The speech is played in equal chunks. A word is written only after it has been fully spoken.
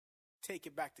take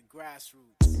it back to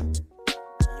grassroots. Yo,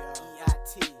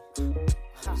 EIT.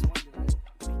 I was wondering,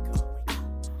 wake up, wake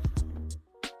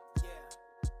up. Yeah,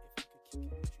 if you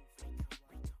could kick it with you, wake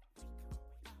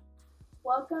up.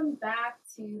 Welcome back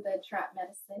to the Trap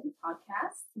Medicine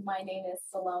podcast. My name is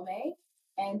Salome,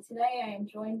 and today I am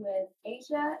joined with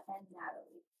Asia and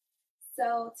Natalie.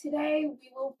 So today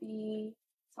we will be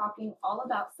talking all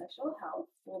about sexual health.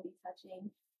 We'll be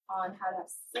touching on how to have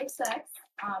safe sex,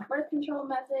 birth control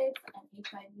methods, and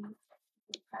HIV,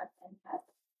 PrEP, and PEP.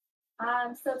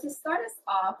 So to start us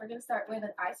off, we're going to start with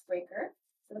an icebreaker.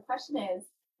 So the question is,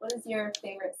 what is your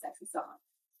favorite sexy song?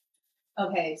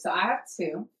 Okay, so I have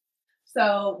two.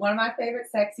 So one of my favorite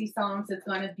sexy songs is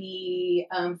going to be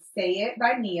Say It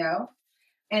by Neo.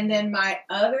 And then my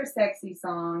other sexy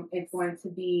song is going to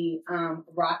be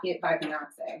Rocket by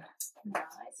Beyonce.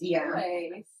 Nice Yeah.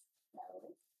 choice.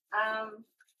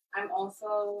 I'm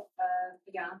also a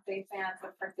Beyonce fan, so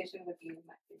Partition would be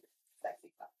my favorite sexy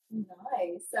song.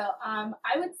 Nice. So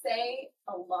I would say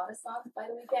a lot of songs by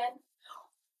The Weeknd.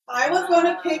 I was going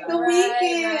to pick The Right,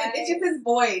 Weeknd. right. It's just his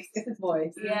voice. It's his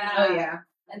voice. Yeah. Oh, yeah.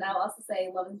 And I'll also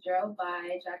say Love is Drove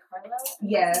by Jack Harlow.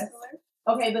 and Yes. Bryson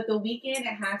Tiller. Okay, but The Weeknd, it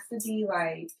has to be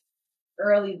like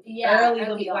early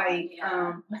early on, like,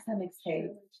 yeah. what's that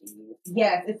mixtape? Trilogy.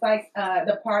 Yes, it's like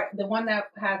the one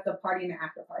that has the party and the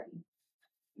after party.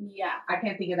 Yeah. I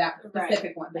can't think of that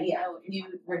specific one, but I yeah, know what you're you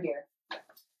talking were about. here.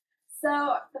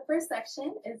 So the first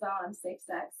section is on safe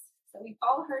sex. So we've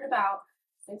all heard about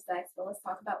safe sex, but let's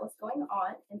talk about what's going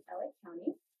on in LA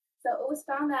County. So it was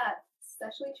found that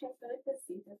sexually transmitted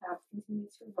diseases have continued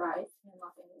to rise in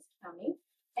Los Angeles County.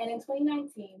 And in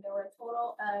 2019, there were a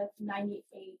total of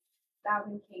 98,000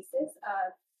 cases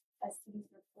of STDs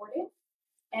reported.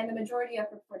 And the majority of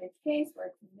reported cases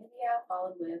were chlamydia,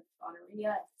 followed with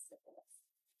gonorrhea and syphilis.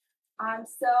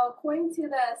 So according to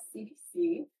the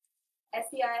CDC,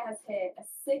 STI has hit a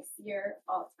 6-year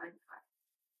all-time high.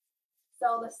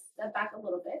 So let's step back a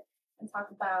little bit and talk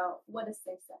about what is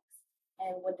safe sex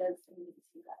and what does it mean to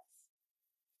you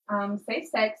guys. Safe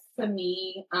sex to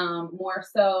me more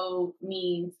so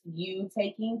means you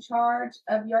taking charge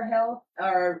of your health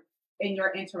or in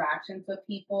your interactions with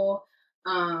people,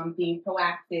 being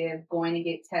proactive, going to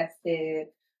get tested.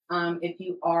 If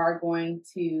you are going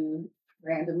to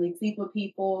randomly sleep with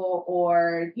people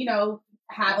or,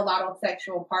 have a lot of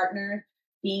sexual partners,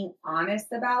 being honest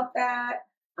about that,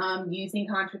 using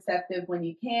contraceptive when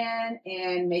you can,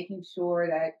 and making sure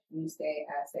that you stay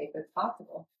as safe as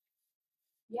possible.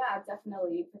 Yeah,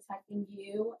 definitely protecting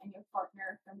you and your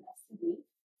partner from STD.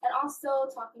 And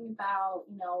also talking about,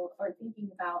 or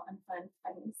thinking about unplanned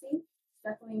pregnancy. It's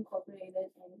definitely incorporated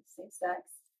in safe sex.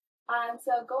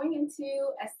 So going into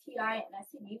STI and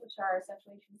STD, which are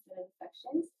sexually transmitted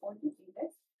infections or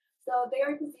diseases. So they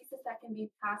are diseases that can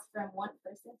be passed from one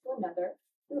person to another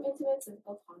through intimate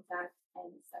physical contact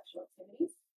and sexual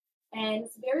activities. And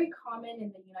it's very common in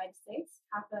the United States.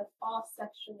 Half of all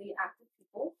sexually active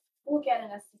people will get an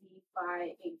STD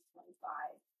by age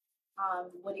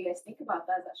 25. What do you guys think about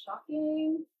that? Is that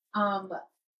shocking?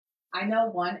 I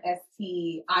know one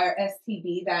STI or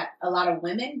STD that a lot of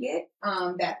women get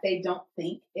that they don't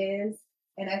think is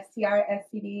an STI or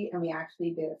STD, and we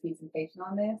actually did a presentation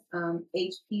on this,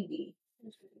 HPV.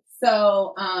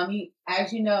 So,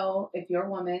 as you know, if you're a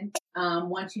woman,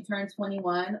 once you turn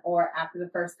 21 or after the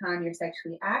first time you're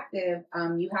sexually active,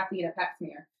 you have to get a pap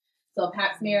smear. So a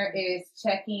pap smear is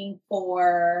checking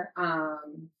for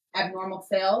abnormal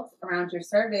cells around your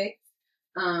cervix,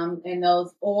 and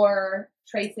those or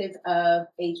traces of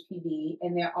HPV.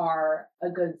 And there are a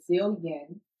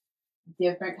gazillion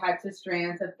different types of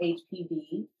strands of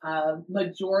HPV.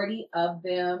 Majority of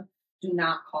them do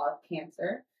not cause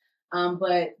cancer,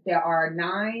 but there are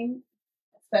 9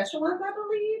 special ones, I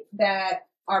believe, that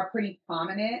are pretty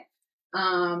prominent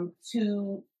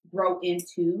to grow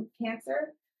into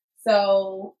cancer.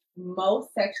 So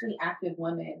most sexually active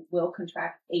women will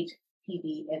contract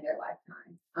HPV in their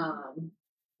lifetime.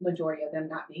 Majority of them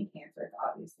not being cancers,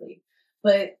 obviously.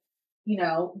 But,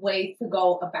 ways to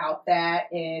go about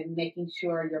that and making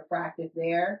sure you're proactive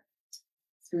there,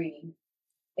 screening.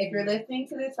 If you're listening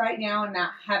to this right now and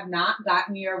have not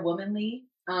gotten your womanly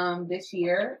this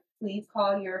year, please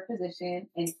call your physician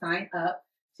and sign up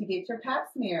to get your pap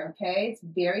smear, okay? It's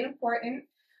very important.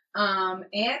 And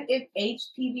if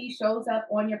HPV shows up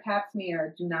on your pap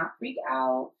smear, do not freak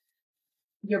out.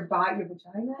 Your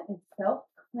vagina is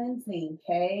self-cleansing,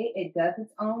 okay? It does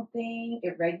its own thing.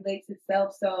 It regulates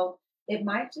itself. So it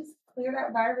might just clear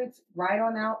that virus right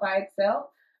on out by itself.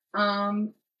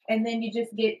 And then you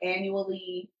just get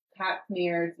annually pap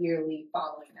smears yearly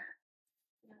following that.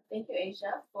 Thank you,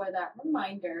 Asia, for that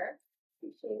reminder.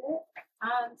 Appreciate it.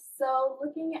 So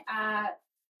looking at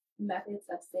methods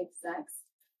of safe sex,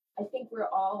 I think we're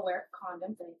all aware of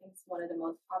condoms, and I think it's one of the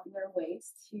most popular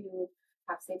ways to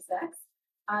have safe sex.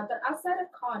 But outside of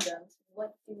condoms,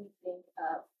 what do you think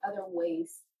of other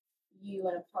ways you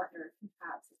and a partner can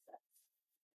have safe sex?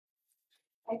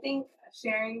 I think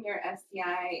sharing your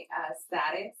STI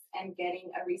status and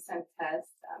getting a recent test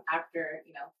after,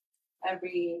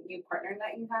 every new partner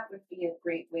that you have would be a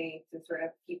great way to sort of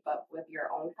keep up with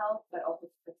your own health, but also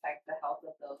to protect the health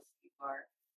of those you are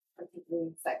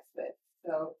particularly sex with.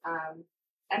 So,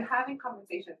 and having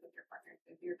conversations with your partners.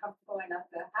 If you're comfortable enough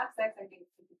to have sex, I think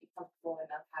you could be comfortable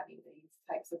enough having these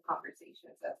types of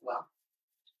conversations as well.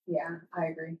 Yeah, I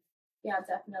agree. Yeah,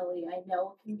 definitely. I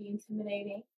know it can be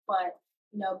intimidating, but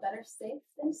better safe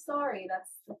than sorry.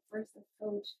 That's the first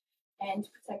approach, and to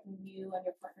protecting you and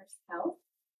your partner's health.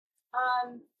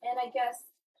 And I guess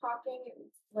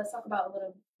let's talk about a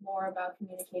little more about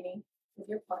communicating with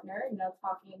your partner.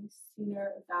 Talking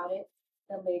sooner about it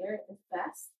than later is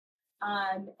best.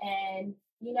 And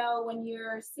when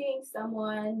you're seeing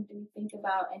someone, do you think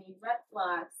about any red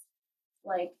flags?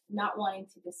 Like not wanting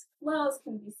to disclose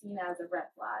can be seen as a red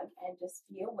flag, and just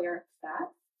be aware of that.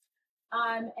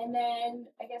 And then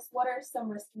I guess what are some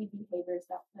risky behaviors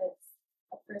that puts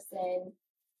a person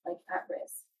like at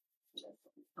risk?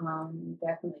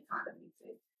 Definitely condom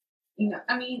usage.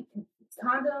 I mean,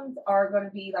 condoms are going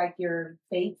to be like your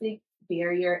basic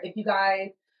barrier. If you guys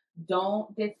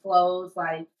don't disclose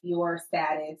like your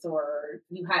status, or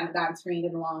you haven't gotten screened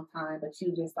in a long time, but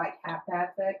you just like have to have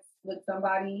sex with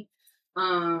somebody,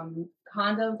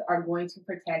 condoms are going to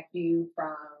protect you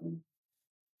from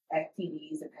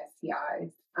STDs and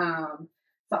STIs.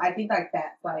 So I think like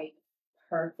that's like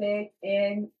perfect.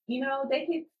 And they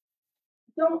could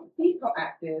don't be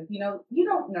proactive. You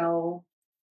don't know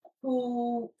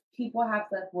who people have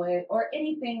slept with or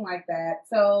anything like that.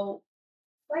 So,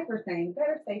 like we're saying,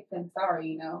 better safe than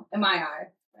sorry, in my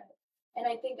eyes. Right. And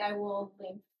I think I will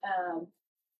link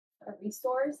a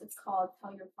resource. It's called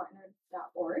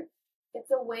tellyourpartner.org.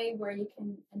 It's a way where you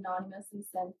can anonymously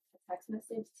send a text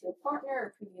message to a partner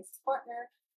or previous partner,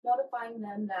 notifying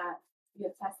them that you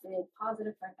have tested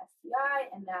positive for an STI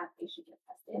and that they should get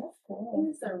tested. That's cool. I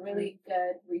think it's a really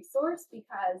good resource,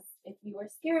 because if you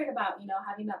are scared about,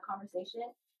 having that conversation,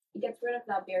 it gets rid of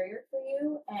that barrier for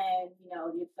you, and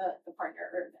the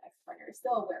partner or the ex-partner is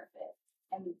still aware of it,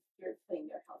 and you're putting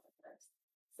their health at first.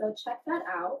 So check that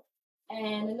out.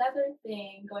 And another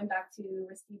thing, going back to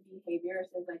risky behaviors,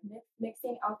 is like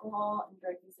mixing alcohol and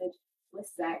drug usage with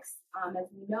sex. As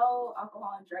we know,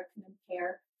 alcohol and drug can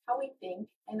impair how we think,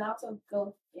 and also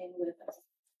go in with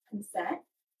consent.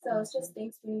 So it's just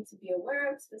things we need to be aware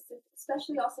of,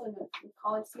 especially also with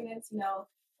college students, in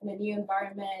a new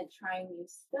environment, trying new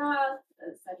stuff,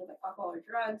 such as like alcohol or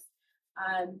drugs.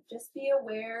 Just be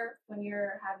aware when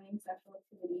you're having sexual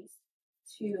activities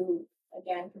to,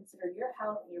 again, consider your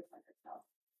health and your partner's health.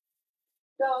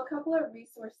 So a couple of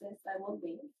resources I will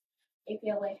link.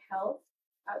 APLA Health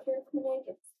Out Here Clinic,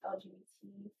 it's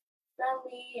LGBT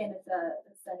friendly, and it's a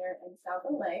center in South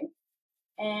LA.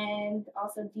 And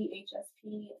also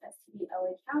DHSP STD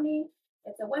LA County.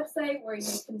 It's a website where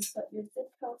you can put your zip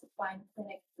code to find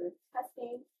clinic for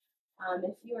testing.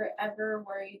 If you are ever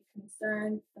worried,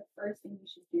 concerned, the first thing you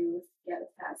should do is get a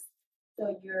test,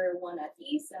 so you're one at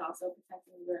ease and also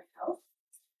protecting your health.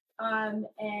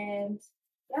 And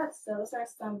yeah, so those are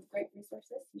some great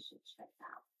resources you should check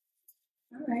out.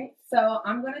 All right, so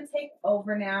I'm going to take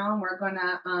over now, and we're going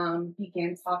to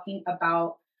begin talking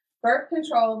about birth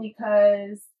control,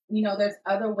 because there's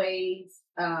other ways.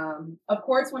 Of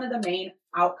course, one of the main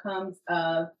outcomes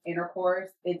of intercourse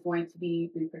is going to be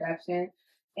reproduction,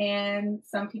 and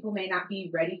some people may not be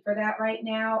ready for that right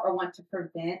now or want to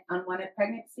prevent unwanted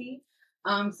pregnancy.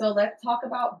 So let's talk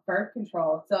about birth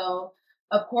control. So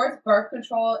of course, birth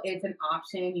control is an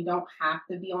option. You don't have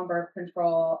to be on birth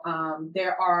control.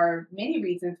 There are many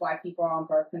reasons why people are on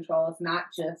birth control. It's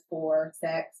not just for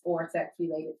sex or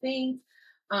sex-related things.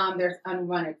 There's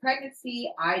unwanted pregnancy.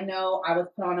 I know I was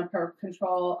put on a birth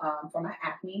control for my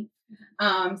acne.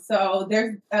 So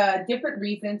there's different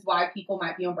reasons why people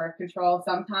might be on birth control.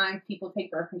 Sometimes people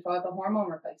take birth control as a hormone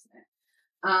replacement.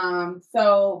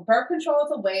 So birth control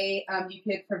is a way you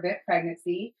could prevent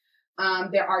pregnancy.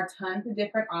 There are tons of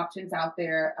different options out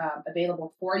there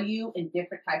available for you in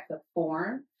different types of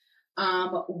forms.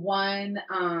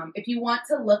 If you want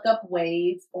to look up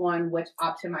ways on which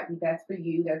option might be best for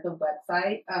you, there's a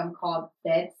website called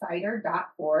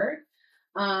bedsider.org.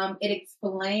 It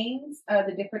explains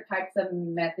the different types of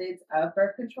methods of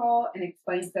birth control and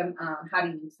explains them how to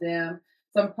use them.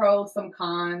 some pros, some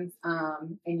cons,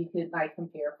 and you could like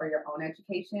compare for your own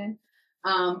education.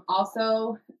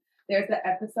 Also, there's an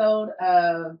episode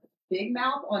of Big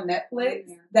Mouth on Netflix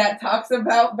that talks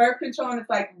about birth control, and it's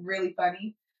like really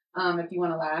funny if you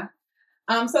want to laugh.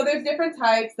 So there's different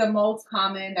types. The most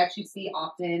common that you see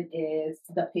often is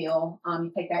the pill.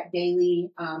 You take that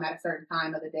daily at a certain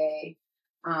time of the day.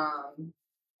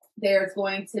 There's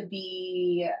going to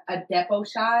be a depot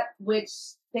shot, which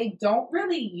they don't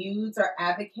really use or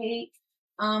advocate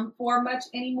for much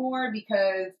anymore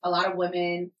because a lot of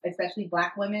women, especially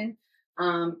Black women,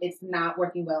 it's not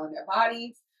working well in their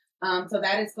bodies. So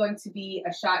that is going to be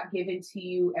a shot given to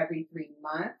you every 3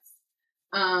 months.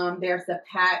 There's a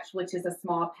patch, which is a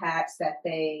small patch that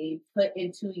they put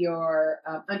into your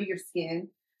under your skin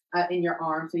in your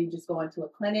arm. So you just go into a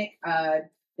clinic.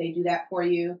 They do that for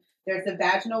you. There's a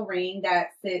vaginal ring that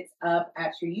sits up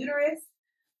at your uterus.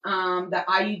 The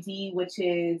IUD, which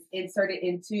is inserted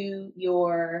into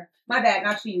your, my bad,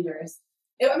 not your uterus.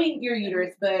 I mean, your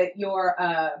uterus, but your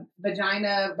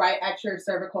vagina right at your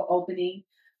cervical opening.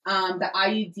 The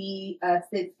IUD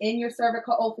sits in your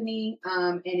cervical opening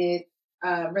and it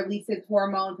releases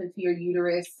hormones into your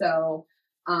uterus. So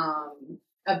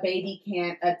a baby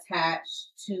can't attach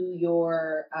to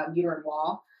your uterine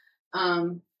wall.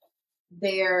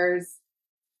 There's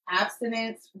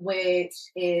abstinence, which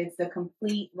is the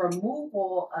complete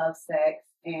removal of sex,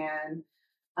 and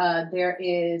there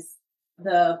is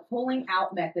the pulling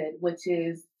out method, which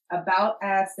is about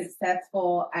as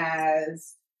successful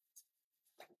as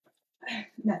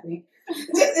nothing.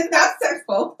 It's not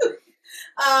successful.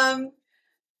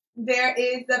 There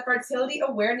is the fertility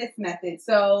awareness method.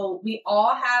 So we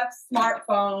all have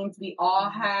smartphones. We all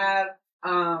have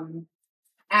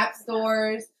app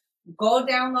stores. Go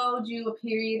download you a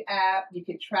period app. You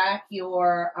can track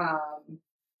your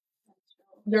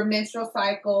menstrual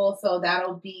cycle. So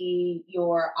that'll be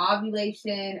your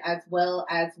ovulation as well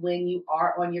as when you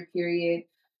are on your period.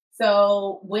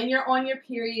 So when you're on your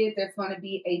period, there's going to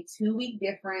be a 2-week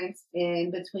difference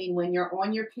in between when you're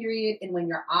on your period and when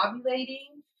you're ovulating.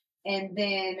 And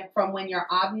then from when you're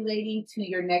ovulating to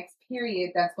your next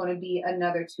period, that's going to be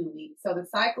another 2 weeks. So the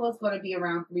cycle is going to be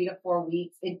around 3 to 4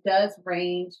 weeks. It does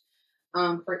range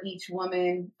for each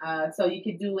woman. So you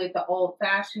could do it the old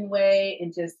fashioned way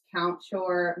and just count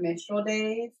your menstrual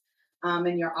days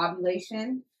and your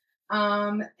ovulation.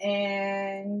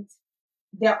 And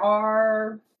there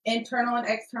are internal and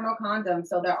external condoms.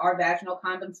 So there are vaginal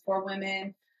condoms for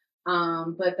women.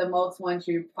 But the most ones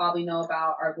you probably know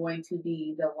about are going to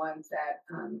be the ones that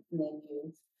men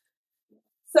use.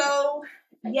 So,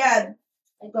 yeah.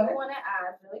 I do want to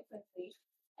add really quickly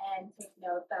and take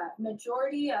note that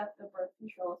majority of the birth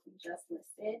controls we just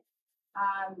listed,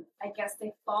 I guess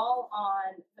they fall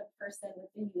on the person with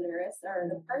the uterus or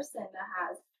the person that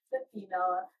has the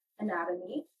female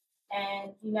anatomy.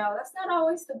 And, that's not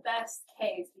always the best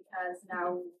case because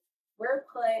now we're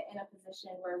put in a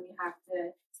position where we have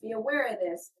to be aware of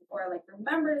this or like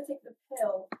remember to take the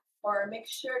pill or make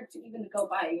sure to even go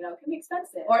buy it. It can be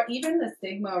expensive. Or even the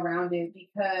stigma around it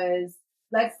because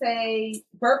let's say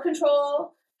birth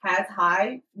control has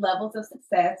high levels of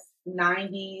success,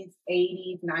 90s,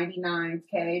 80s, 99s,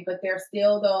 okay, but there's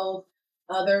still those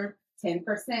other 10%,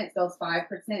 those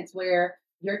 5% where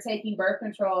you're taking birth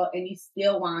control and you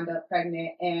still wind up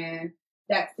pregnant. And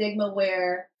that stigma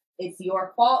where it's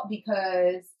your fault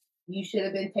because you should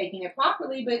have been taking it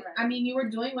properly. But Right. I mean, you were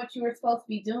doing what you were supposed to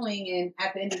be doing. And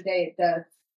at the end of the day, it does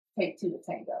take two to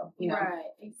tango,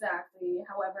 Right, exactly.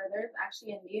 However, there's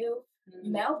actually a new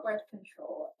male birth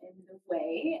control in the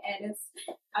way, and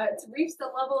it's reached the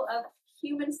level of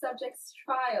human subjects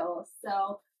trial.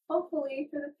 So hopefully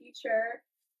for the future,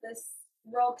 this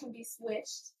role can be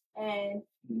switched and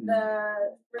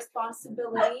the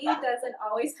responsibility doesn't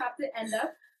always have to end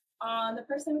up on the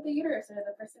person with the uterus or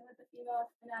the person with the female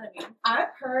anatomy.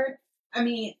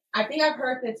 I think I've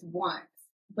heard this once,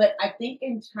 but I think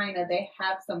in China they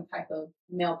have some type of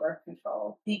male birth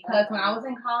control because when I was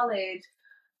in college,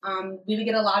 we would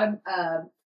get a lot of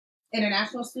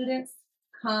international students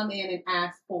come in and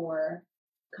ask for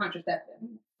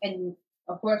contraception. And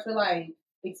of course, we're like,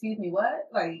 excuse me, what?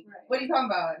 Like, what are you talking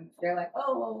about? And they're like,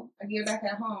 oh, well, I get it back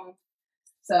at home.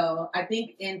 So I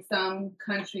think in some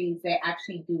countries, they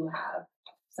actually do have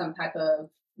some type of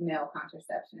male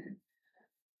contraception.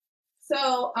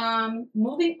 So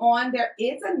moving on, there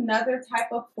is another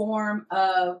type of form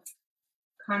of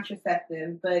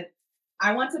contraceptive, but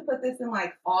I want to put this in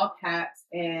like all caps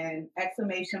and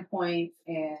exclamation points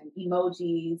and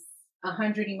emojis,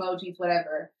 100 emojis,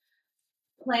 whatever.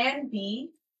 Plan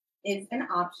B is an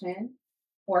option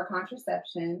for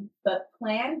contraception, but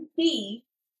Plan B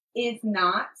is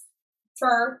not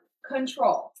birth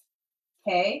control.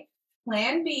 Okay?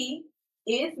 Plan B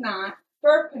is not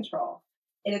birth control.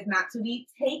 It is not to be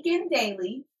taken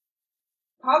daily.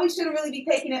 Probably shouldn't really be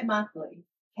taking it monthly.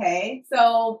 Okay?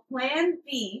 So Plan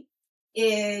B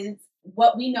is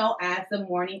what we know as the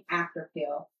morning after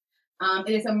pill.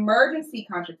 It is emergency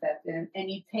contraception,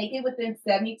 and you take it within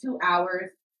 72 hours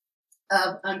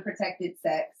of unprotected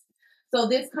sex. So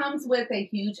this comes with a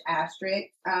huge asterisk.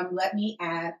 Let me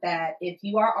add that if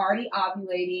you are already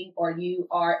ovulating or you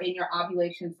are in your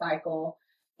ovulation cycle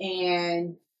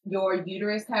and your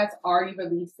uterus has already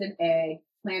released an egg,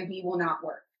 Plan B will not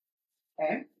work.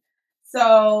 Okay.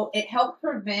 So it helps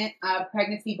prevent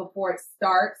pregnancy before it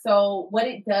starts. So what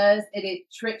it does, it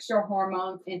tricks your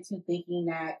hormones into thinking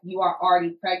that you are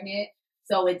already pregnant.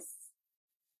 So it's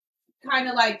kind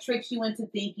of like tricks you into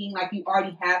thinking like you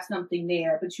already have something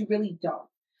there, but you really don't.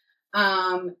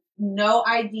 No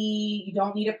ID, you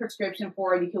don't need a prescription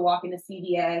for it. You can walk into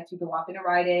CVS, you can walk into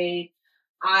Rite Aid.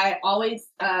 I always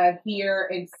hear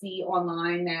and see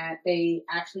online that they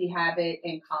actually have it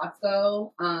in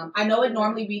Costco. I know it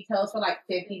normally retails for like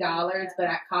 $50, but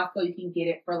at Costco you can get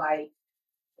it for like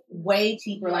way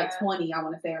cheaper, like 20, I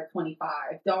want to say, or 25.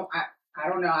 I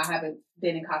don't know. I haven't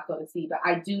been in Costco to see, but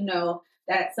I do know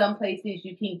that at some places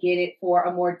you can get it for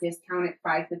a more discounted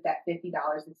price if that $50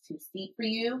 is too steep for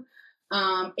you.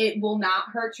 It will not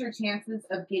hurt your chances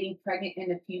of getting pregnant in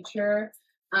the future.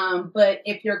 But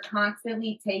if you're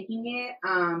constantly taking it,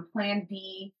 Plan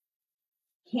B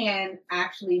can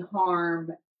actually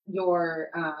harm your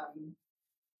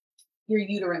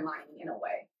uterine lining in a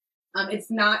way. It's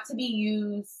not to be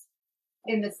used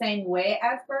in the same way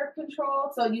as birth control.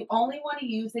 So you only want to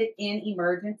use it in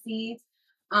emergencies.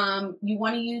 You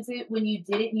want to use it when you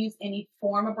didn't use any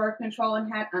form of birth control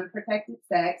and had unprotected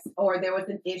sex, or there was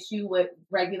an issue with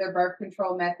regular birth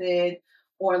control method,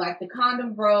 or like the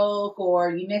condom broke,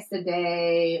 or you missed a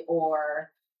day,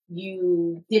 or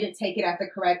you didn't take it at the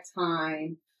correct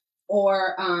time,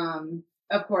 or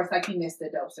of course, like you missed a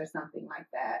dose or something like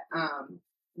that.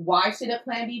 Why should a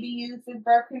Plan B be used as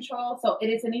birth control? So it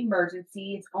is an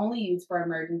emergency. It's only used for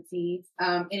emergencies,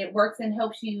 and it works and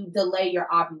helps you delay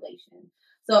your ovulation.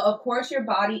 So of course, your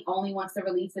body only wants to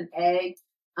release an egg,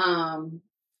 so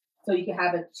you can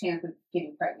have a chance of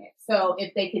getting pregnant. So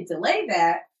if they could delay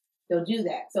that, they'll do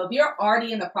that. So if you're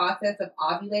already in the process of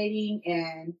ovulating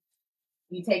and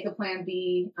you take a Plan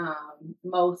B,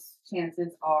 most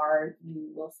chances are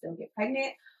you will still get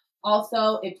pregnant.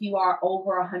 Also, if you are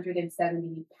over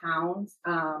 170 pounds,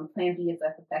 Plan B is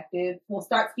less effective. Will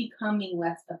start becoming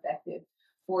less effective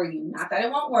for you. Not that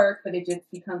it won't work, but it just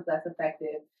becomes less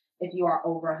effective if you are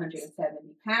over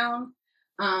 170 pounds.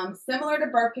 Similar to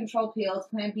birth control pills,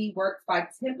 Plan B works by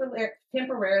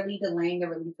temporarily delaying the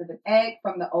release of an egg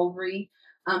from the ovary.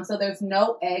 So there's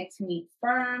no egg to meet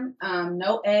sperm.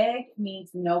 No egg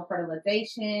means no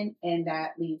fertilization, and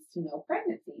that leads to no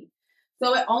pregnancy.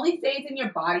 So it only stays in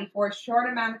your body for a short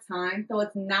amount of time. So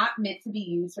it's not meant to be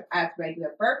used as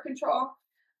regular birth control.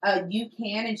 You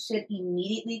can and should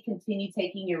immediately continue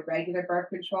taking your regular birth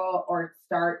control or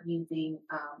start using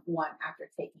one after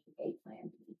taking a Plan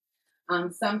B.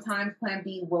 Sometimes Plan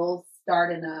B will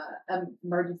start in an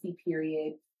emergency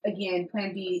period. Again,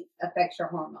 Plan B affects your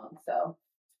hormones, so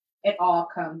it all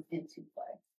comes into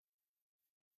play.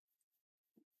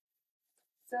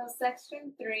 So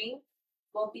section 3,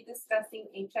 we'll be discussing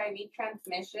HIV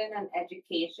transmission and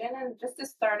education. And just to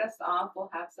start us off, we'll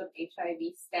have some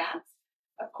HIV stats.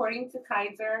 According to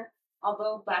Kaiser,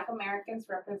 although Black Americans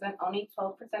represent only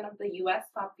 12% of the U.S.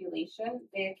 population,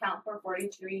 they account for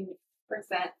 43%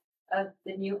 of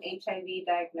the new HIV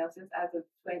diagnosis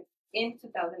in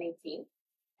 2018,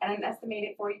 and an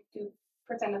estimated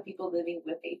 42% of people living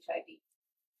with HIV.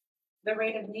 The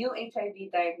rate of new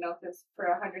HIV diagnosis per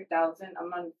 100,000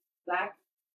 among Black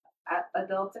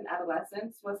adults and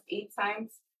adolescents was 8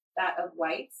 times that of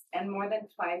whites and more than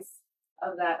twice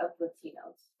of that of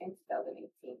Latinos in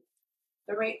 2018.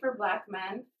 The rate for Black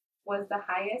men was the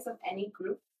highest of any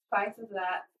group, twice as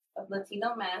that of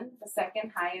Latino men, the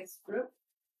second highest group,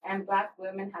 and Black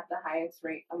women had the highest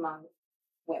rate among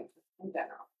women in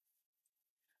general.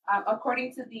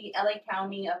 According to the LA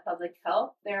County of Public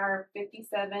Health, there are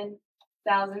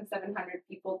 57,700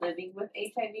 people living with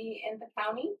HIV in the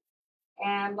county,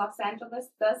 and Los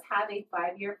Angeles does have a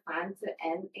 5-year plan to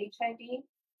end HIV.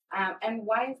 And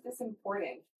why is this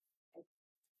important?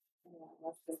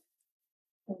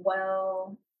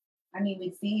 Well, I mean,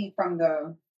 we see from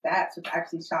the stats, which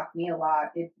actually shocked me a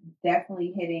lot, it's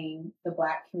definitely hitting the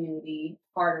Black community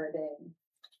harder than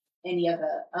any of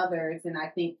the others. And I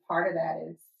think part of that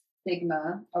is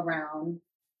stigma around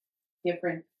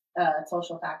different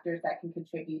social factors that can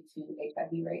contribute to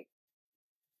HIV rates.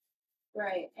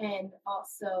 Right, and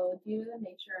also due to the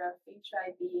nature of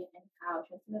HIV and how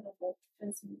transmissible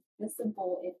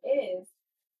it is,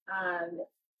 um,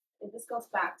 this goes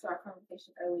back to our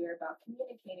conversation earlier about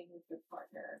communicating with your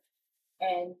partner,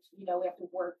 and we have to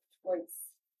work towards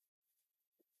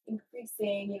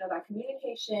increasing, that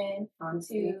communication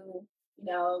to,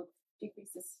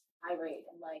 decrease this high rate.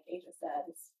 And like Asia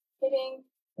said, it's hitting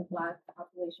the Black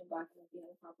population, Black and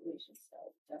Latino population,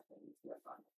 so definitely need to work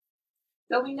on it.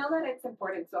 So we know that it's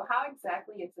important. So how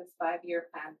exactly is this 5-year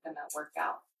plan going to work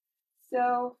out?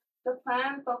 So the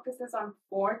plan focuses on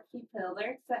 4 key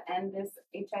pillars to end this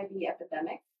HIV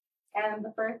epidemic. And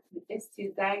the first is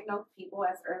to diagnose people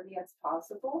as early as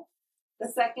possible. The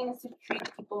second is to treat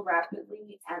people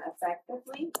rapidly and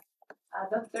effectively.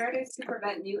 The third is to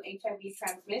prevent new HIV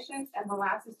transmissions. And the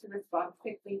last is to respond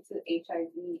quickly to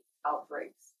HIV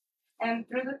outbreaks. And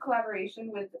through the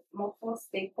collaboration with multiple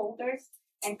stakeholders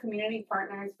and community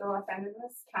partners, the Los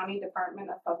Angeles County Department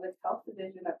of Public Health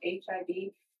Division of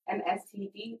HIV and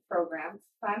STD programs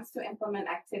plans to implement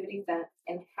activities that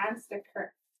enhance the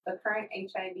current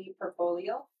HIV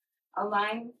portfolio,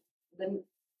 align the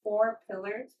 4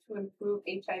 pillars to improve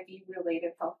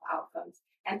HIV-related health outcomes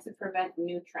and to prevent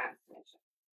new transmission.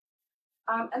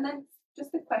 And then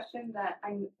just a question that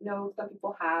I know some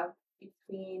people have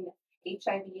between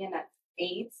HIV and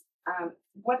AIDS.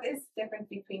 What is the difference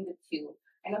between the two?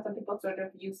 I know some people sort of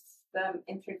use them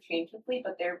interchangeably,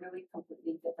 but they're really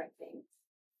completely different things.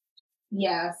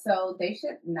 Yeah, so they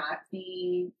should not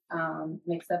be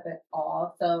mixed up at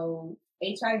all. So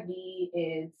HIV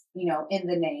is, in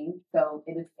the name. So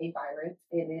it is a virus.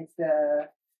 It is the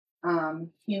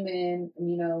human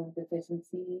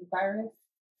immunodeficiency virus.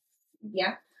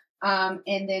 Yeah.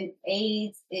 And then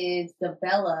AIDS is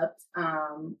developed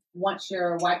once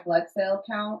your white blood cell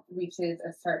count reaches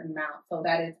a certain amount. So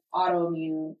that is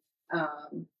autoimmune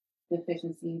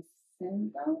deficiency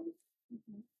syndrome.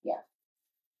 Mm-hmm. Yeah.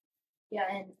 Yeah,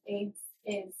 and AIDS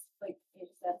is, like you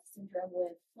said, syndrome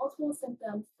with multiple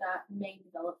symptoms that may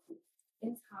develop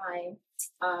in time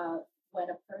when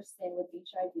a person with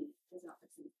HIV does not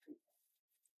receive treatment.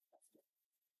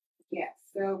 Yes.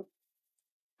 So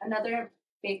another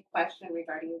big question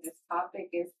regarding this topic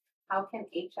is how can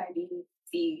HIV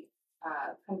be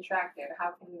contracted?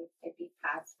 How can it be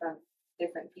passed from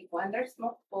different people? And there's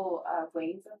multiple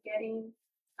ways of getting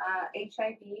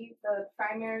HIV. The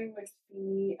primary would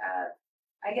be,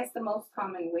 I guess, the most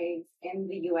common ways in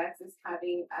the U.S. is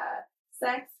having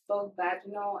sex, both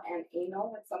vaginal and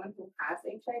anal, with someone who has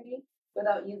HIV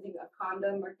without using a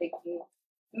condom or taking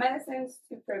medicines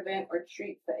to prevent or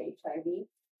treat the HIV.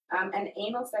 And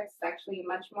anal sex is actually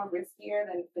much more riskier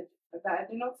than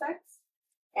vaginal sex.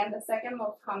 And the second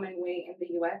most common way in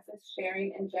the U.S. is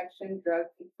sharing injection drug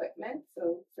equipment,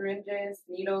 so syringes,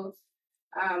 needles,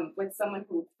 with someone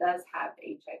who does have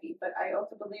HIV. But I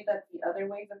also believe that the other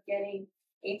ways of getting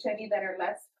HIV that are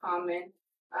less common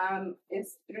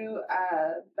is through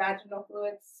vaginal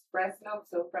fluids, breast milk,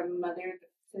 so from mother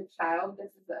to child.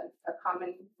 This is a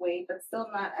common way, but still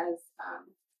not as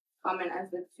common as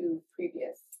the 2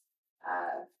 previous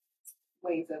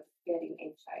ways of getting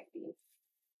HIV.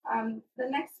 The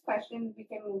next question we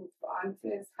can move on to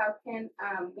is how can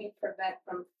we prevent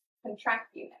from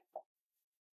contracting it?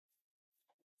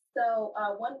 So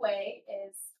one way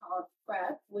is called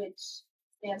PrEP, which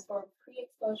stands for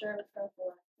pre-exposure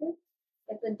prophylaxis.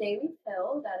 It's a daily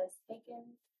pill that is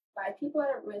taken by people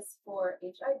at risk for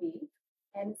HIV,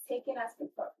 and it's taken as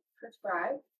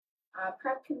prescribed.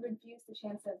 PrEP can reduce the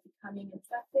chance of becoming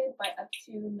infected by up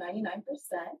to 99%,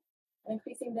 and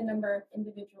increasing the number of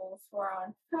individuals who are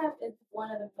on PrEP is one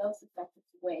of the most effective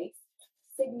ways to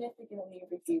significantly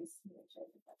reduce HIV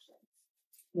infections.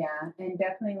 Yeah, and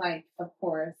definitely, of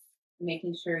course,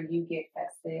 making sure you get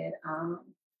tested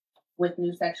with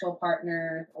new sexual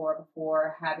partners or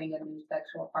before having a new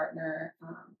sexual partner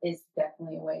is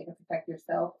definitely a way to protect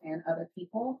yourself and other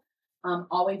people.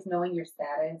 Always knowing your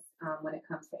status when it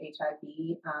comes to HIV.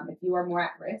 If you are more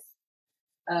at risk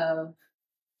of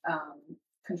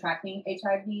contracting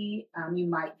HIV, you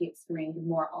might get screened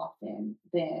more often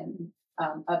than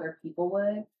other people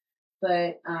would.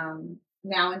 But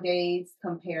nowadays,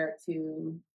 compared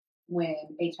to when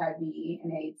HIV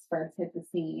and AIDS first hit the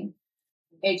scene,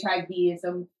 HIV is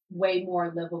a way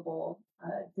more livable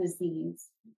disease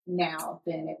now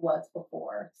than it was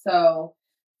before. So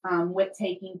with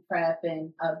taking PrEP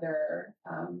and other,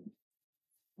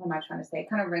 what am I trying to say,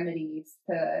 kind of remedies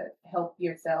to help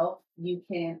yourself, you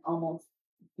can almost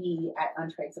be at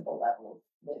untraceable levels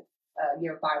with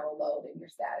your viral load and your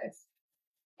status.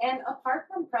 And apart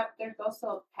from PrEP, there's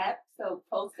also PEP, so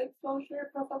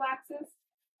post-exposure prophylaxis,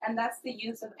 and that's the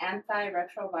use of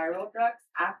antiretroviral drugs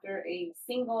after a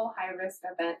single high-risk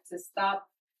event to stop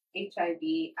HIV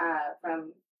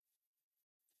from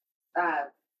uh,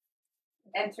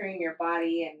 entering your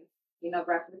body and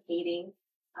replicating.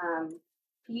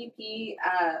 PEP,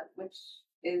 which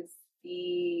is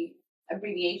the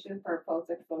abbreviation for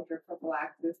post-exposure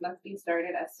prophylaxis, must be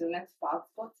started as soon as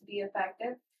possible to be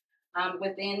effective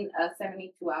within a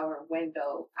 72-hour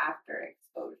window after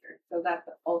exposure. So that's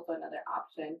also another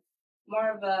option.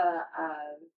 More of a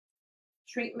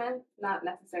treatment, not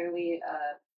necessarily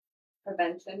a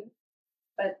prevention,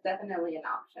 but definitely an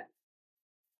option.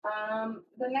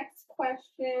 The next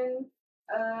question,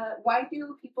 why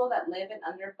do people that live in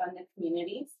underfunded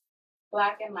communities,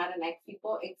 Black and Latinx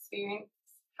people, experience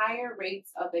higher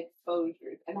rates of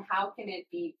exposures, and how can it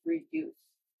be reduced?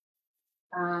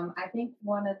 I think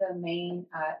one of the main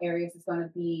areas is going to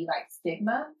be like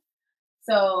stigma.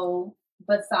 So,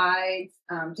 besides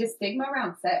just stigma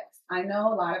around sex, I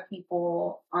know a lot of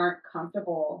people aren't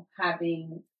comfortable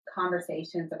having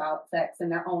conversations about sex in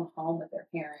their own home with their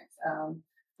parents.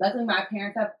 Luckily, my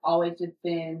parents have always just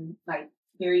been like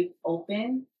very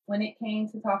open when it came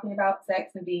to talking about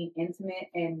sex and being intimate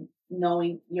and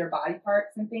knowing your body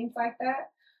parts and things like that.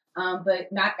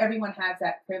 But not everyone has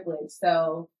that privilege.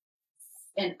 So,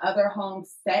 in other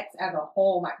homes, sex as a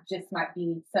whole might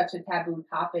be such a taboo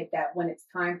topic that when it's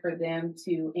time for them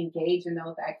to engage in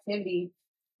those activities,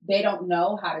 they don't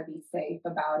know how to be safe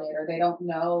about it, or they don't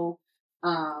know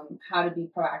how to be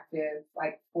proactive,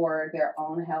 like for their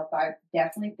own health. I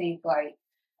definitely think like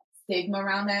stigma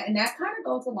around that, and that kind of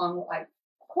goes along with like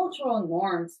cultural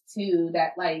norms too.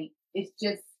 That like it's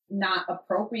just not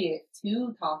appropriate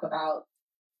to talk about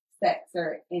sex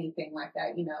or anything like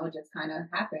that. It just kind of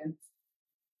happens.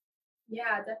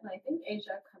 Yeah, definitely. I think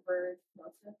Asia covered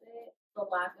most of it. The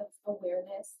lack of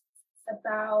awareness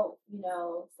about,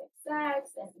 safe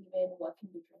sex and even what can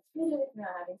be transmitted if you're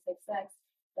not having safe sex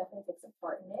definitely takes a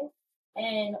part in it.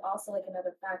 And also, like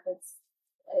another fact that's,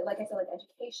 like I said, like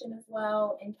education as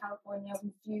well. In California,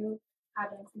 we do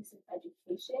have an inclusive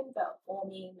education, but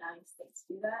only 9 states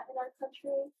do that in our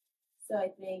country. So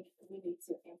I think we need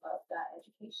to amp up that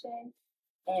education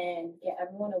and get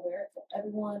everyone aware of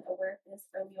this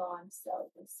early on so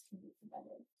this can be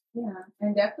prevented. Yeah,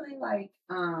 and definitely like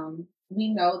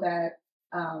we know that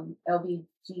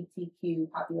LGBTQ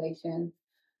population,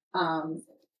 um,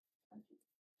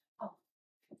 oh,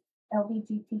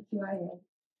 LGBTQIA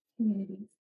communities,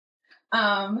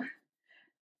 um,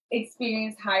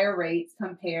 experience higher rates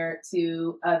compared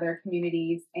to other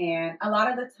communities, and a lot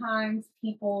of the times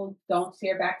people don't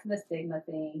share back to the stigma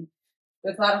thing.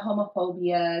 There's a lot of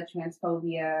homophobia,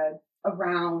 transphobia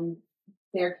around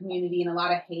their community and a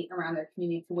lot of hate around their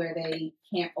community to where they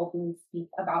can't openly speak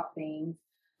about things,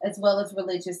 as well as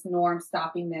religious norms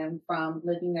stopping them from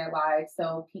living their lives.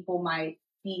 So people might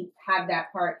have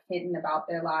that part hidden about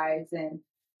their lives and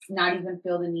not even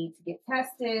feel the need to get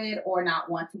tested or not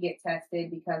want to get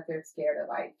tested because they're scared of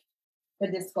like the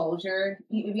disclosure.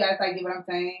 You guys like get what I'm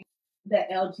saying? The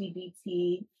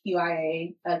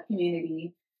LGBTQIA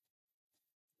community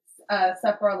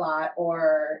suffer a lot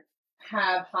or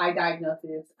have high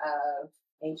diagnosis of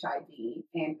HIV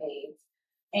and AIDS.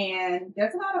 And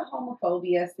there's a lot of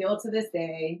homophobia still to this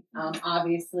day,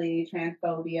 obviously,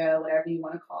 transphobia, whatever you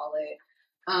want to call it.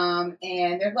 And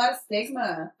there's a lot of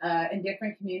stigma in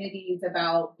different communities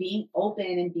about being open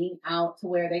and being out to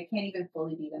where they can't even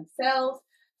fully be themselves.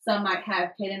 Some might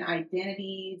have hidden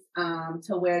identities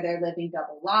to where they're living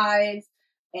double lives.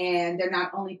 And they're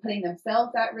not only putting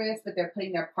themselves at risk, but they're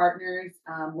putting their partners,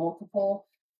 multiple,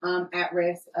 at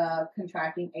risk of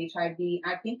contracting HIV.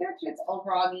 I think there just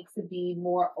overall needs to be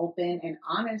more open and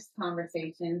honest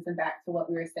conversations. And back to what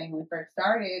we were saying when we first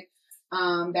started,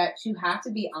 that you have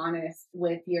to be honest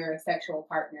with your sexual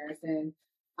partners and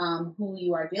who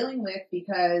you are dealing with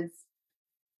because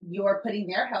you're putting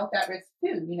their health at risk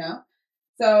too.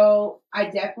 So I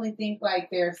definitely think like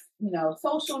there's,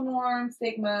 social norms,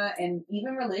 stigma, and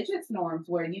even religious norms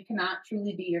where you cannot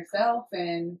truly be yourself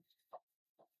and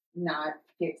not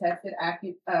get tested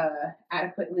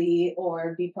adequately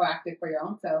or be proactive for your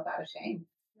own self out of shame.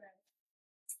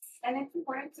 And it's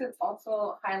important to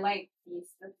also highlight the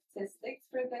statistics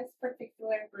for this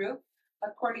particular group.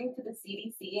 According to the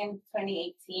CDC in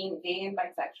 2018, gay and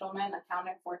bisexual men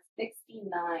accounted for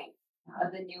 69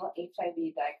 of the new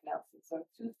HIV diagnoses, so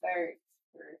 2/3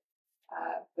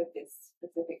 with this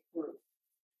specific group.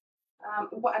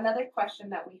 Another question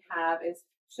that we have is,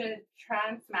 should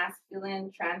trans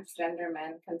masculine, transgender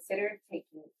men consider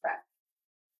taking PrEP?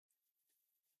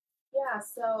 Yeah,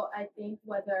 so I think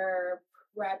whether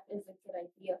PrEP is a good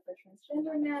idea for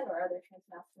transgender men or other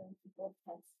transmasculine people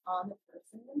depends on the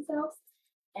person themselves.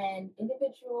 And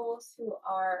individuals who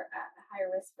are at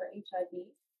higher risk for HIV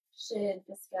should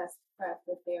discuss PrEP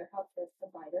with their healthcare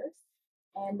providers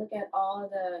and look at all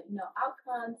the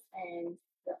outcomes and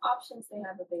the options they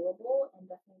have available, and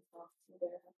definitely talk to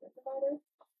their healthcare provider.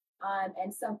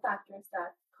 And some factors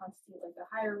that constitute like a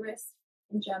higher risk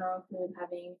in general include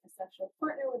having a sexual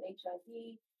partner with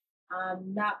HIV,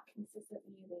 not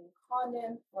consistently using a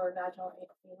condom for vaginal or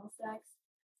anal sex,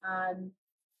 um,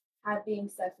 having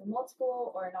sex with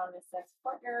multiple or anonymous sex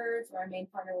partners, or a main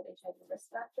partner with HIV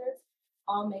risk factors,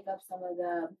 all make up some of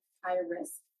the higher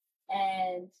risk.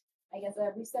 And I guess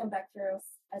a recent bacterial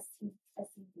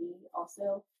STD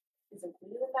also is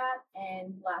included in that.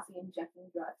 And lastly,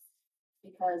 injecting drugs,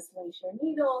 because when you share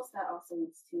needles, that also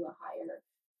leads to a higher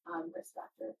risk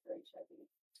factor for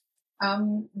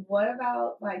HIV. What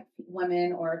about like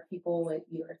women or people with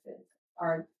uteruses?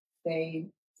 Are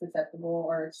they susceptible,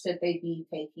 or should they be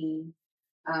taking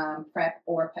PrEP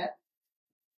or PEP?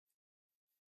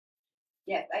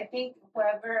 Yes, I think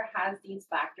whoever has these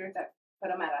factors that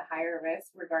put them at a higher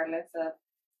risk, regardless of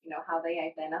how they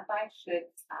identify, should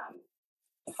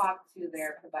talk to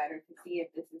their provider to see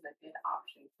if this is a good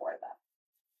option for them.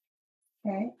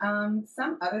 Okay.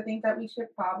 Some other things that we should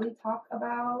probably talk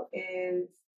about is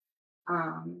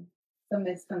some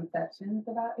misconceptions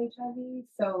about HIV.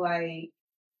 So, like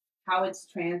how it's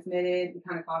transmitted. We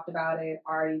kind of talked about it.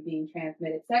 Are you being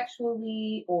transmitted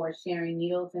sexually or sharing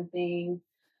needles and things?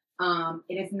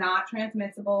 It is not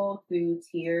transmissible through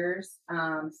tears,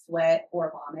 sweat,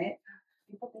 or vomit.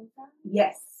 People think that?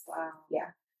 Yes. Wow. Yeah.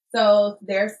 So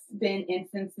there's been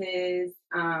instances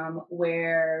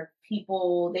where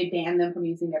people, they ban them from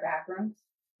using their bathrooms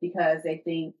because they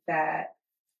think that,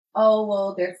 oh,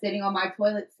 well, they're sitting on my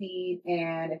toilet seat,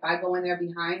 and if I go in there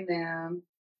behind them,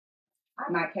 I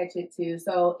might catch it too.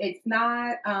 So it's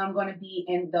not going to be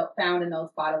found in those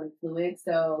bodily fluids.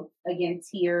 So again,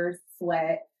 tears,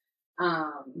 sweat,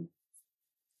 um,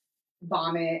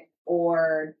 vomit,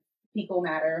 or fecal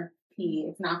matter, pee.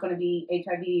 It's not going to be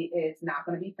HIV. It's not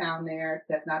going to be found there.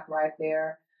 Does not thrive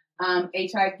there.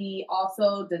 HIV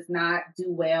also does not do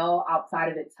well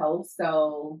outside of its host,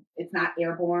 so it's not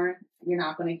airborne. You're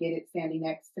not going to get it standing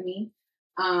next to me.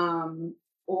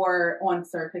 Or on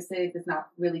surfaces. It's not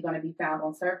really going to be found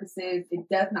on surfaces. It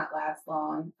does not last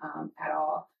long at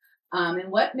all.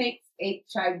 And what makes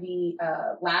HIV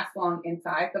last long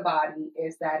inside the body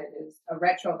is that it is a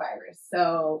retrovirus.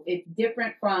 So it's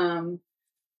different from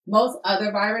most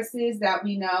other viruses that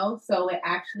we know. So it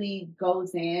actually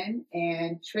goes in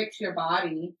and tricks your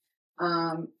body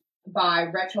by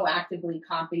retroactively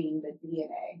copying the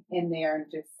DNA in there and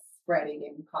just spreading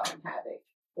and causing havoc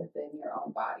within your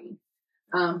own body.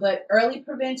 But early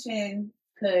prevention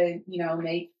could,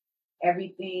 make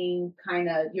everything kind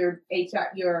of your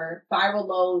viral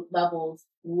load levels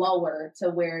lower to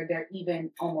where they're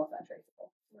even almost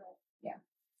untraceable. Right. Yeah.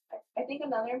 I think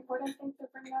another important thing to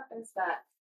bring up is that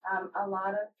a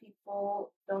lot of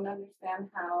people don't understand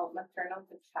how maternal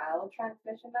to child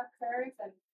transmission occurs,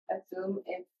 and assume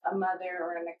if a mother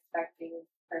or an expecting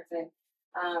person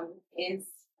is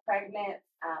pregnant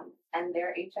and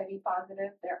they're HIV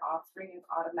positive, their offspring is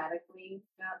automatically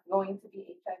not going to be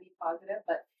HIV positive.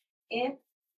 But if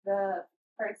the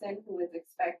person who is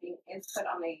expecting is put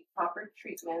on a proper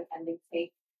treatment and they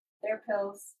take their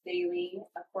pills daily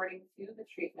according to the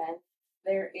treatment,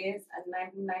 there is a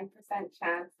 99%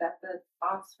 chance that the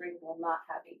offspring will not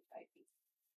have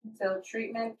HIV. So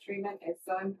treatment is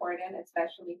so important,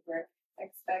 especially for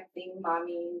expecting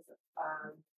mommies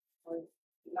or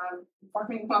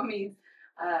non-forming mommies.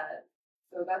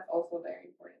 So that's also very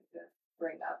important to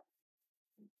bring up.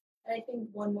 And I think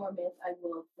one more myth I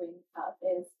will bring up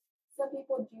is some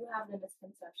people do have the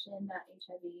misconception that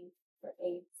HIV or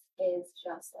AIDS is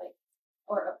just like,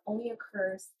 or only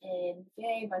occurs in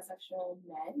gay, bisexual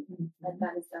men, but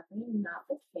that is definitely not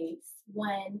the case.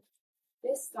 When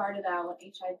this started out, when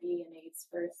HIV and AIDS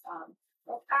first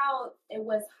broke out, it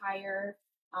was higher,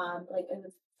 like it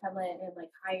was prevalent in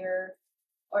like higher,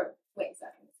 or wait a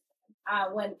second.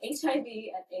 When HIV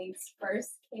and AIDS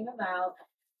first came about,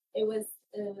 it was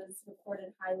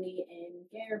reported highly in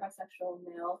gay or bisexual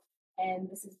male, and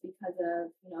this is because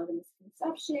of the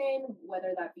misconception,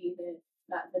 whether that be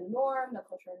not the norm, the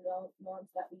cultural norms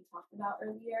that we talked about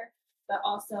earlier, but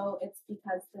also it's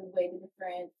because the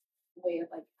different way of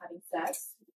like having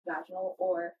sex, vaginal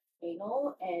or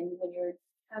anal, and when you're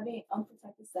having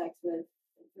unprotected sex through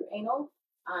anal,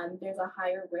 There's a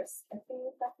higher risk of being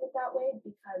infected that way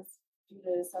because due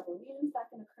to several reasons that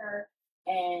can occur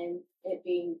and it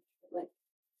being like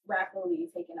rapidly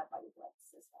taken up by your blood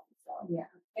system. So Yeah.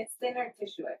 It's thinner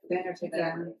tissue. I think. Thinner tissue.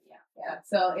 yeah. Yeah.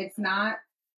 So it's not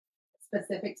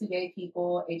specific to gay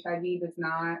people. HIV does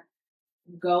not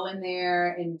go in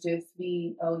there and just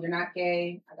be, oh, you're not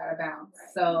gay, I gotta bounce.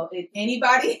 Right. So if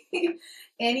anybody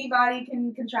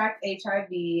can contract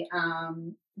HIV.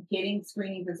 Getting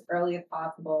screenings as early as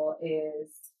possible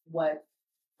is what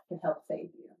can help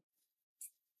save you.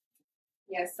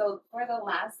 Yeah, so for the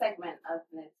last segment of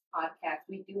this podcast,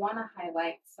 we do want to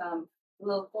highlight some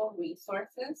local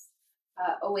resources.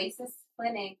 Oasis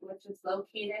Clinic, which is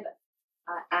located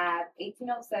at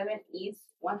 1807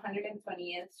 East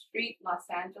 120th Street, Los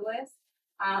Angeles.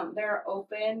 They're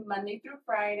open Monday through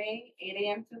Friday, 8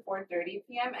 a.m. to 4:30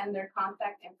 p.m., and their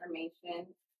contact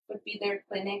information would be their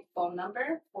clinic phone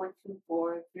number,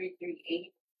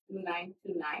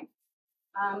 424-338-2929.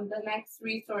 The next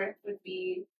resource would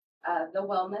be the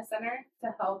Wellness Center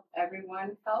to Help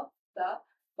Everyone Health, the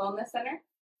Wellness Center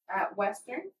at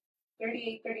Western,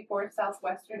 3834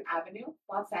 Southwestern Avenue,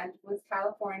 Los Angeles,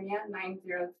 California,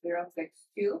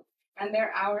 90062. And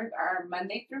their hours are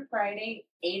Monday through Friday,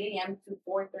 8 a.m. to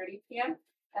 4:30 p.m.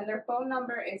 And their phone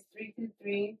number is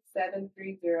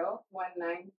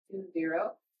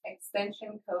 323-730-1920,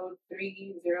 extension code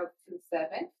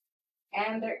 3027.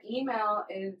 And their email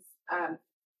is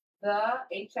the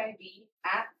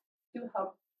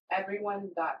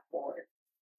HIV@tohelpeveryone.org.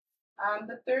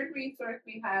 The third resource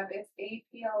we have is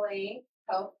APLA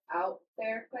Health Out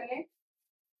There Clinic,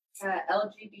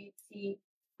 LGBT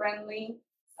friendly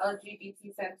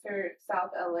LGBT Center,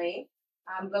 South LA,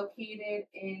 located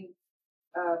in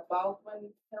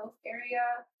Baldwin Hills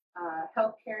area.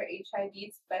 Healthcare,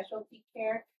 HIV specialty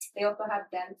care. They also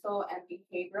have dental and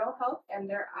behavioral health, and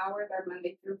their hours are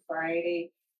Monday through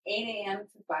Friday, 8 a.m.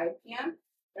 to 5 p.m.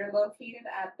 They're located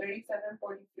at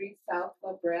 3743 South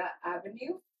La Brea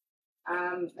Avenue.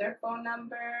 Their phone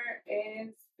number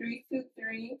is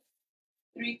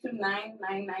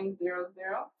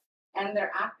 323-329-9900, and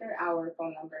their after-hour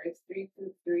phone number is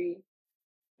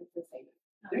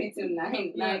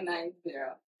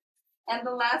 329-990. And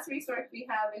the last resource we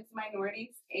have is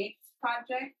Minorities AIDS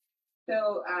Project.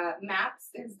 So MAPS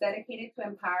is dedicated to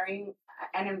empowering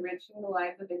and enriching the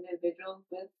lives of individuals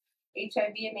with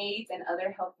HIV and AIDS and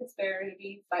other health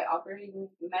disparities by offering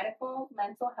medical,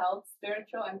 mental health,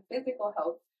 spiritual, and physical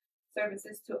health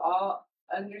services to all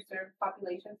underserved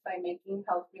populations by making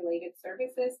health-related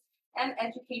services and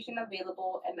education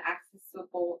available and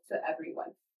accessible to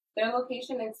everyone. Their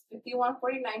location is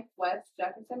 5149 West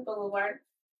Jefferson Boulevard,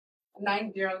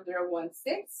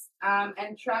 90016.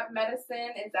 And Trap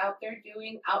Medicine is out there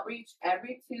doing outreach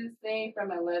every Tuesday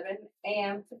from 11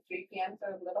 a.m. to 3 p.m. So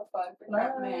a little plug for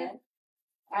Trap Med.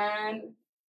 And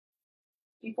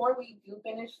before we do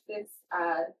finish this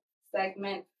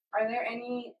segment, are there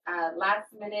any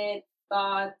last minute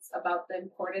thoughts about the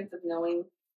importance of knowing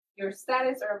your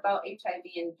status or about HIV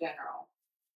in general?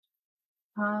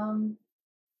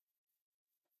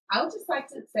 I would just like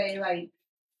to say, like,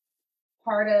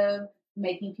 part of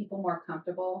making people more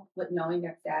comfortable with knowing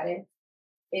their status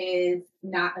is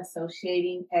not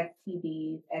associating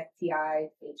STDs,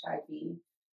 STIs, HIV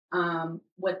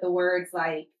with the words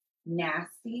like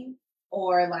nasty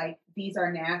or like these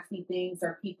are nasty things,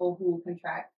 or people who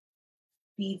contract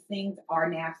these things are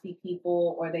nasty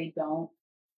people, or they don't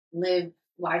live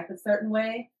life a certain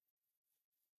way.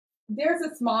 There's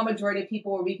a small majority of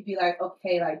people where we could be like,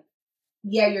 okay, like,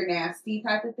 yeah, you're nasty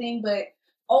type of thing. But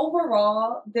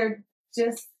overall, they're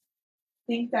just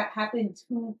things that happen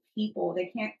to people. They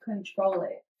can't control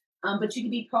it. But you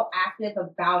can be proactive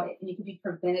about it, and you can be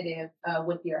preventative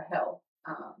with your health.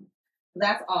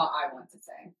 That's all I want to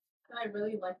say. I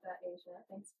really like that, Asia.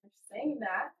 Thanks for saying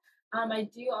that. I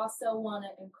do also want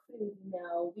to include,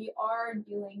 we are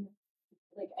dealing,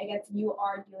 you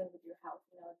are dealing with your health.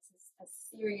 It's a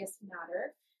serious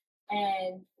matter.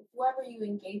 And whoever you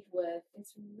engage with,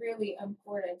 it's really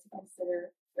important to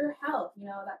consider your health.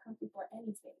 That comes before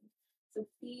anything. So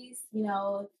please,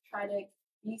 try to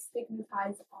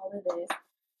destigmatize all of this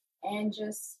and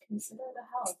just consider the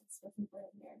health. It's what's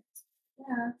important here.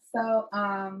 Yeah. So,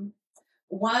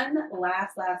 one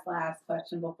last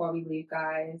question before we leave,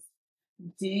 guys.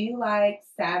 Do you like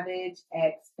Savage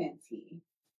X Fenty?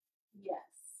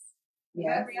 Yes.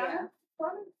 Yes. Rihanna?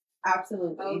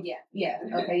 Absolutely. Oh, yeah. Yeah.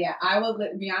 Okay. Yeah.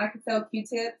 Rihanna could sell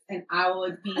Q-tips, and I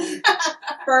would be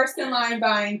first in line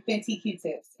buying Fenty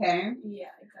Q-tips. Okay.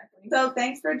 Yeah, exactly. So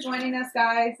thanks for joining us,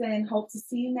 guys, and hope to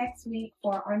see you next week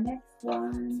for our next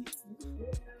one.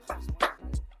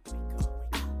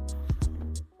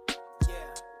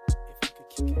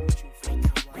 kicking with you